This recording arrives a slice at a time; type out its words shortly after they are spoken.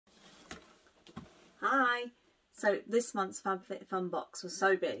Hi! So this month's FabFitFun box was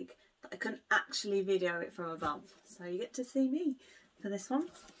so big that I couldn't actually video it from above. So you get to see me for this one.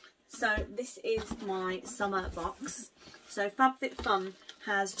 So this is my summer box. So FabFitFun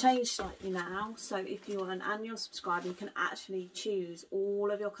has changed slightly now. So if you're an annual subscriber, you can actually choose all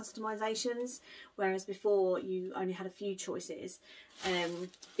of your customizations. Whereas before you only had a few choices.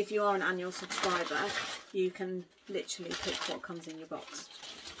 If you are an annual subscriber, you can literally pick what comes in your box.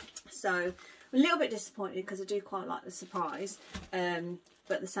 So I'm a little bit disappointed because I do quite like the surprise,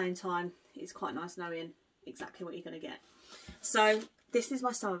 but at the same time it's quite nice knowing exactly what you're going to get. So this is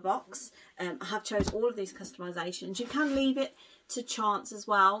my summer box. I have chose all of these customizations. You can leave it to chance as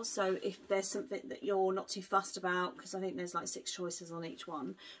well, so if there's something that you're not too fussed about, because I think there's like 6 choices on each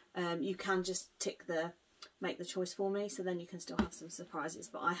one, you can just make the choice for me, so then you can still have some surprises.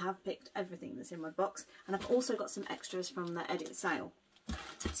 But I have picked everything that's in my box, and I've also got some extras from the edit sale.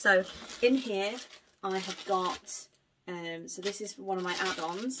 So in here I have got, so this is one of my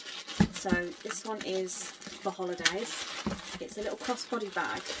add-ons. So this one is for holidays. It's a little crossbody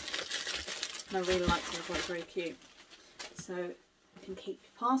bag, and I really like it. I thought it's very cute. So you can keep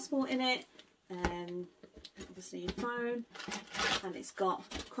your passport in it, obviously your phone, and it's got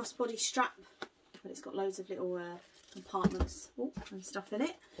a crossbody strap, but it's got loads of little compartments and stuff in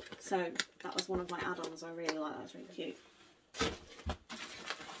it. So that was one of my add-ons. I really like that. It's really cute.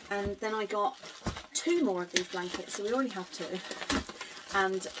 And then I got 2 more of these blankets, so we already have 2.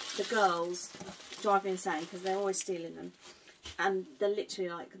 And the girls drive me insane because they're always stealing them. And they're literally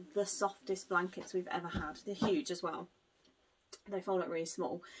like the softest blankets we've ever had. They're huge as well. They fold up really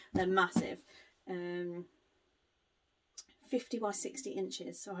small. They're massive. 50 by 60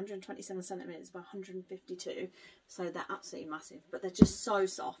 inches, so 127 centimetres by 152. So they're absolutely massive, but they're just so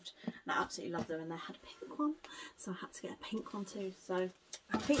soft, and I absolutely love them. And they had a pink one, so I had to get a pink one too. So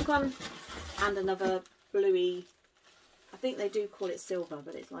a pink one and another bluey, I think they do call it silver,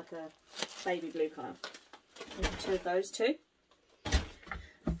 but it's like a baby blue colour. 2 of those too.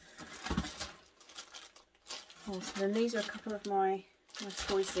 Oh, so then these are a couple of my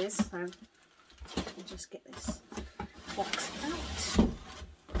choices. So I'll just get this box out.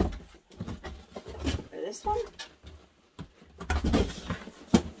 This one.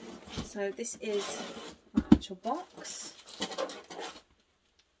 So this is my actual box.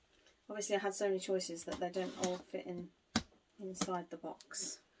 Obviously I had so many choices that they don't all fit inside the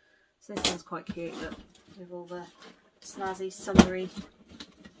box. So this one's quite cute, look, with all the snazzy summery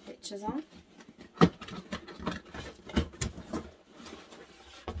pictures on.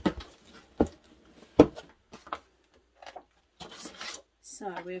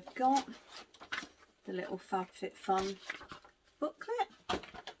 So we've got the little FabFitFun booklet.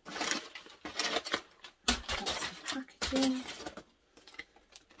 Got some packaging.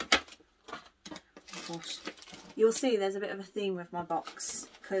 Oh gosh. You'll see there's a bit of a theme with my box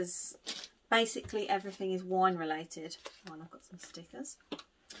because basically everything is wine related. Oh, and I've got some stickers.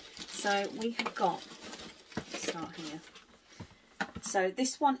 So we have got, let's start here. So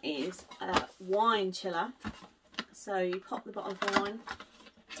this one is a wine chiller. So you pop the bottle of wine,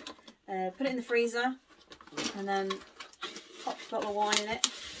 put it in the freezer, and then pop the bottle of wine in it.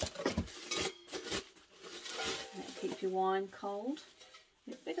 And it'll keep your wine cold.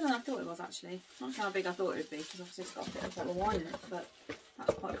 It's bigger than I thought it was actually. Not how big I thought it would be, because obviously it's got a bit of a bottle of wine in it, but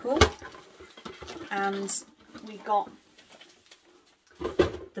that's quite cool. And we got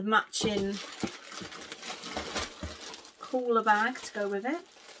the matching cooler bag to go with it.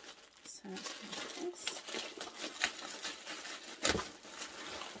 So let's do this.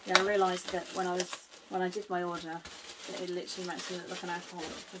 Yeah, I realised that when I did my order, that it literally makes me look like an alcoholic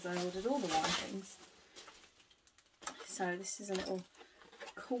because I ordered all the wine things. So this is a little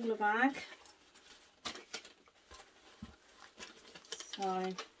cooler bag.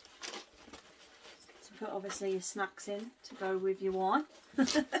 So to put obviously your snacks in to go with your wine.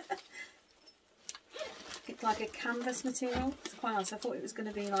 It's like a canvas material. It's quite nice. I thought it was going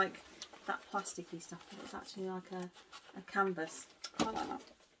to be like that plasticky stuff, but it's actually like a canvas. I like that.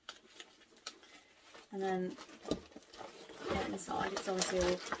 And then inside it's obviously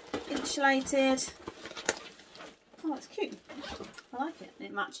all insulated. Oh, it's cute. I like it.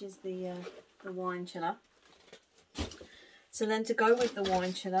 It matches the wine chiller. So then to go with the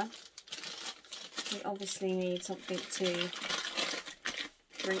wine chiller, we obviously need something to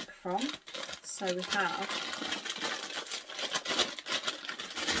drink from. So we have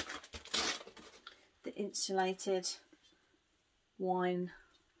the insulated wine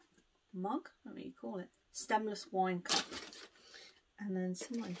mug, what do you call it? Stemless wine cup. And then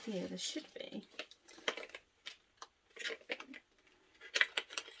somewhere here there should be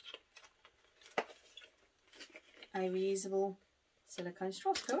a reusable silicone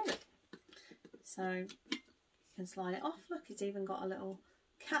straw. Cool, isn't it? So you can slide it off. Look, it's even got a little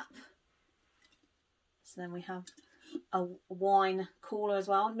cap. So then we have a wine cooler as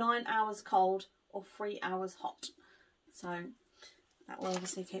well. 9 hours cold or 3 hours hot. So that will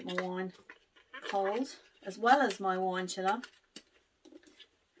obviously keep my wine cold as well as my wine chiller.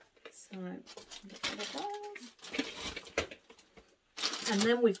 So and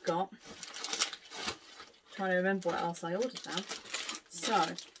then we've got, trying to remember what else I ordered now.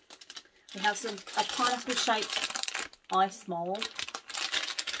 So we have a pineapple shaped ice mold.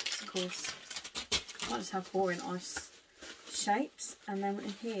 Of course, I can't just have boring ice shapes. And then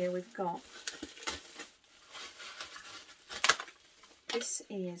in here we've got, this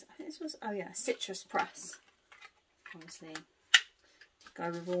is, I think this was, oh yeah, citrus press. Obviously go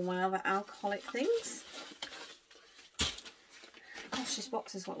with all my other alcoholic things. Gosh, this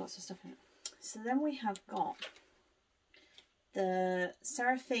box has got lots of stuff in it. So then we have got the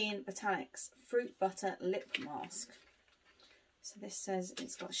Seraphine Botanics Fruit Butter Lip Mask. So this says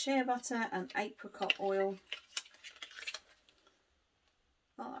it's got shea butter and apricot oil.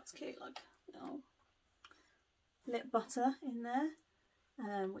 Oh, that's cute, like little lip butter in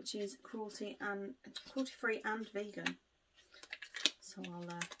there, which is cruelty free and vegan. So I'll give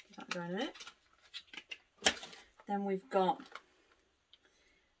that a go in a minute. Then we've got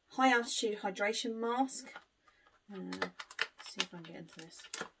high altitude hydration mask. See if I can get into this.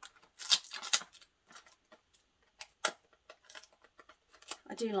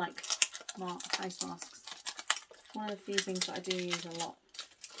 I do like face masks. One of the few things that I do use a lot.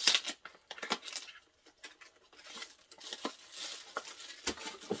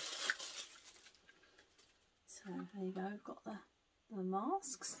 So there you go, we've got the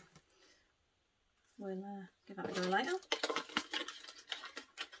masks. We'll give that a go later.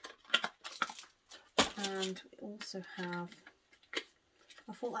 And we also have,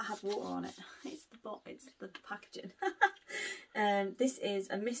 I thought that had water on it. It's the packaging. This is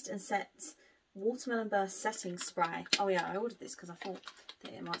a Mist and Set Watermelon Burst Setting Spray. Oh yeah, I ordered this because I thought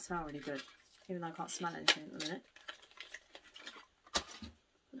that it might smell really good, even though I can't smell anything at the minute.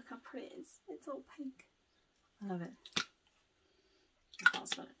 Look how pretty it is. It's all pink. I love it. I can't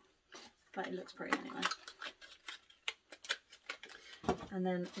smell it, but it looks pretty anyway. And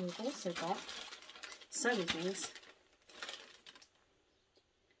then we've also got so many things.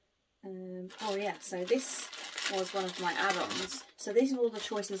 Oh yeah, so this was one of my add-ons. So these are all the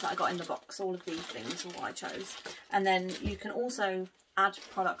choices that I got in the box. All of these things are what I chose. And then you can also add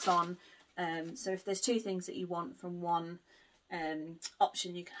products on. So if there's two things that you want from one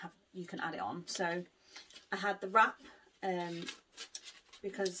option, you can add it on. So I had the wrap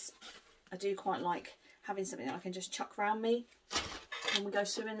because I do quite like having something that I can just chuck around me when we go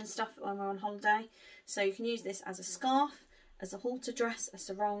swimming and stuff when we're on holiday. So you can use this as a scarf, as a halter dress, a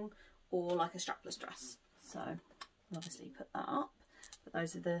sarong, or like a strapless dress. So I'll obviously put that up, but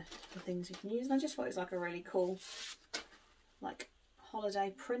those are the things you can use. And I just thought it was like a really cool like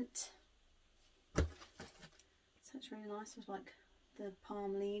holiday print. So it's really nice with like the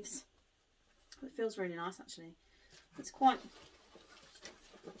palm leaves. It feels really nice actually. It's quite,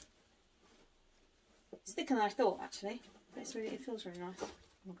 it's thicker than I thought actually, but it feels really nice. Oh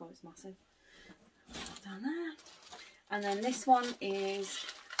my god, it's massive. Down there. And then this one is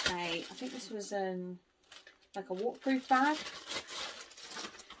I think this was like a waterproof bag.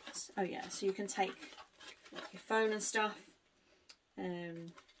 Oh yeah, so you can take like your phone and stuff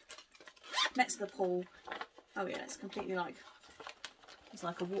next to the pool. Oh yeah, it's completely like, it's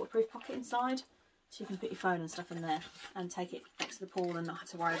like a waterproof pocket inside, so you can put your phone and stuff in there and take it next to the pool and not have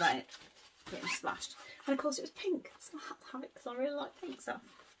to worry about it getting splashed. And of course it was pink, so I had to have it because I really like pink stuff.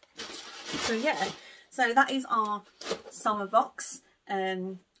 So yeah, so that is our summer box.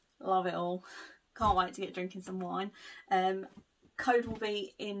 Love it all. Can't wait to get drinking some wine. Code will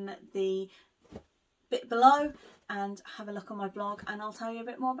be in the bit below, and have a look on my blog and I'll tell you a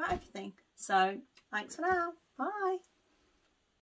bit more about everything. So thanks for now. Bye.